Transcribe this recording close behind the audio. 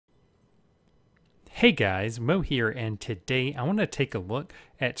Hey guys, Mo here, and today I want to take a look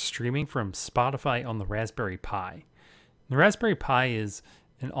at streaming from Spotify on the Raspberry Pi. The Raspberry Pi is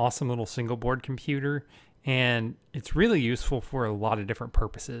an awesome little single board computer, and it's really useful for a lot of different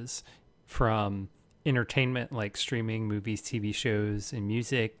purposes, from entertainment like streaming movies, TV shows, and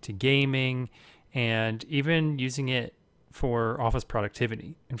music, to gaming, and even using it for office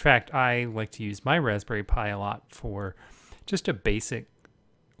productivity. In fact, I like to use my Raspberry Pi a lot for just a basic,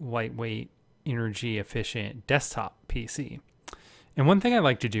 lightweight, energy efficient desktop PC. And one thing I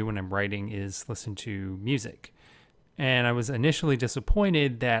like to do when I'm writing is listen to music. And I was initially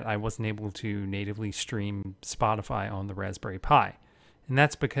disappointed that I wasn't able to natively stream Spotify on the Raspberry Pi. And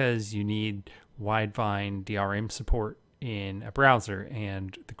that's because you need Widevine DRM support in a browser,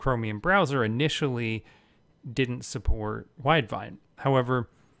 and the Chromium browser initially didn't support Widevine. However,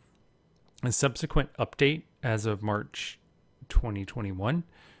 a subsequent update as of March 2021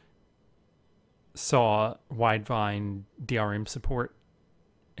 saw Widevine DRM support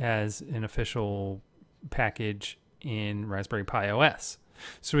as an official package in Raspberry Pi OS.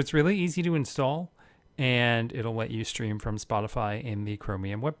 So it's really easy to install, and it'll let you stream from Spotify in the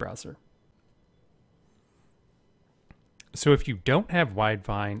Chromium web browser. So if you don't have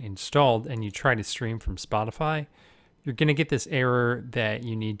Widevine installed and you try to stream from Spotify, you're going to get this error that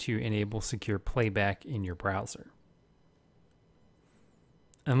you need to enable secure playback in your browser.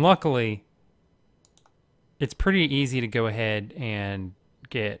 And luckily, it's pretty easy to go ahead and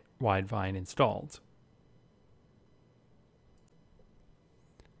get Widevine installed.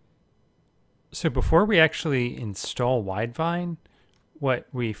 So before we actually install Widevine, what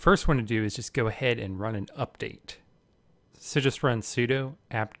we first want to do is just go ahead and run an update. So just run sudo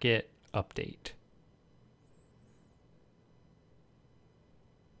apt-get update.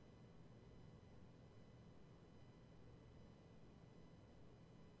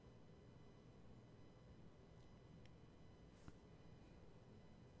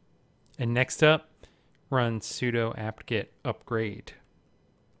 And next up, run sudo apt-get upgrade.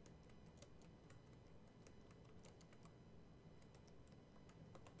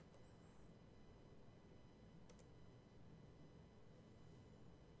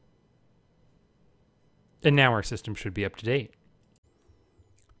 And now our system should be up to date.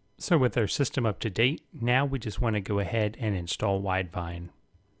 So with our system up to date, now we just want to go ahead and install Widevine.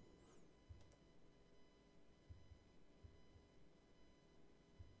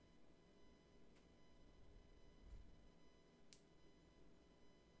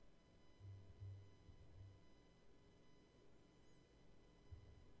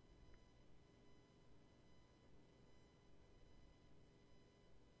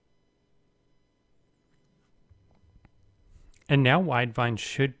 And now Widevine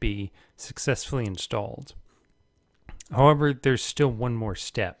should be successfully installed. However, there's still one more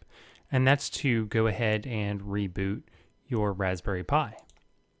step, and that's to go ahead and reboot your Raspberry Pi.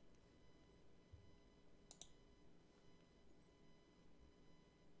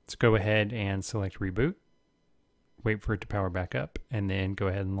 Let's go ahead and select reboot, wait for it to power back up, and then go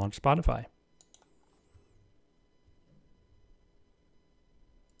ahead and launch Spotify.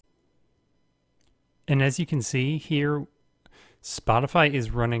 And as you can see here, Spotify is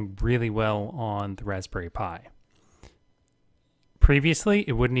running really well on the Raspberry Pi. Previously,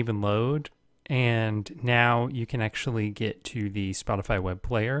 it wouldn't even load, and now you can actually get to the Spotify web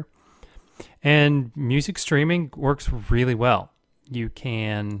player. And music streaming works really well. You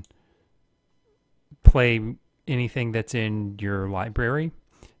can play anything that's in your library.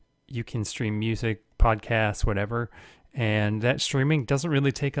 You can stream music, podcasts, whatever. And that streaming doesn't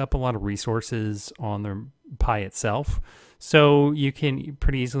really take up a lot of resources on the Pi itself, so you can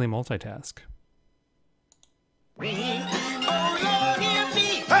pretty easily multitask.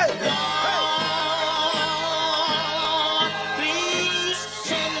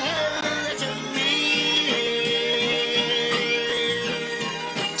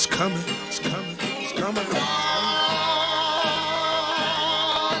 It's coming, it's coming, it's coming.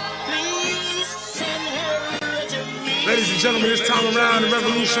 Ladies and gentlemen, this time around, the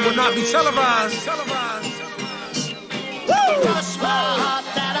revolution will not be televised. Woo!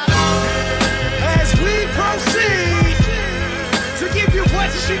 As we proceed to give you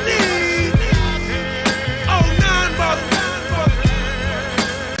what you need. Oh, nine, brother.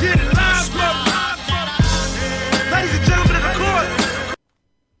 Get it live, brother. Ladies and gentlemen of the court.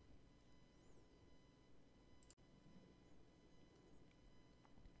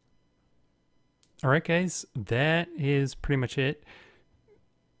 All right, guys, that is pretty much it.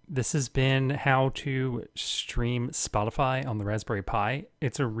 This has been how to stream Spotify on the Raspberry Pi.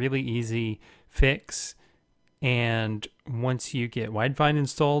 It's a really easy fix. And once you get Widevine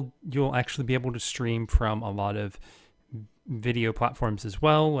installed, you'll actually be able to stream from a lot of video platforms as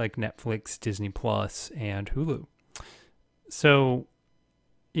well, like Netflix, Disney Plus, and Hulu. So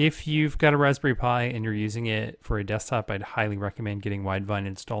if you've got a Raspberry Pi and you're using it for a desktop, I'd highly recommend getting Widevine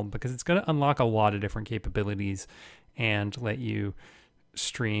installed because it's going to unlock a lot of different capabilities and let you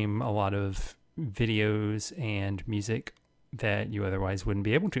stream a lot of videos and music that you otherwise wouldn't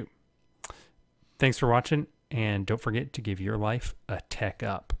be able to. Thanks for watching, and don't forget to give your life a tech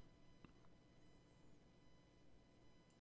up.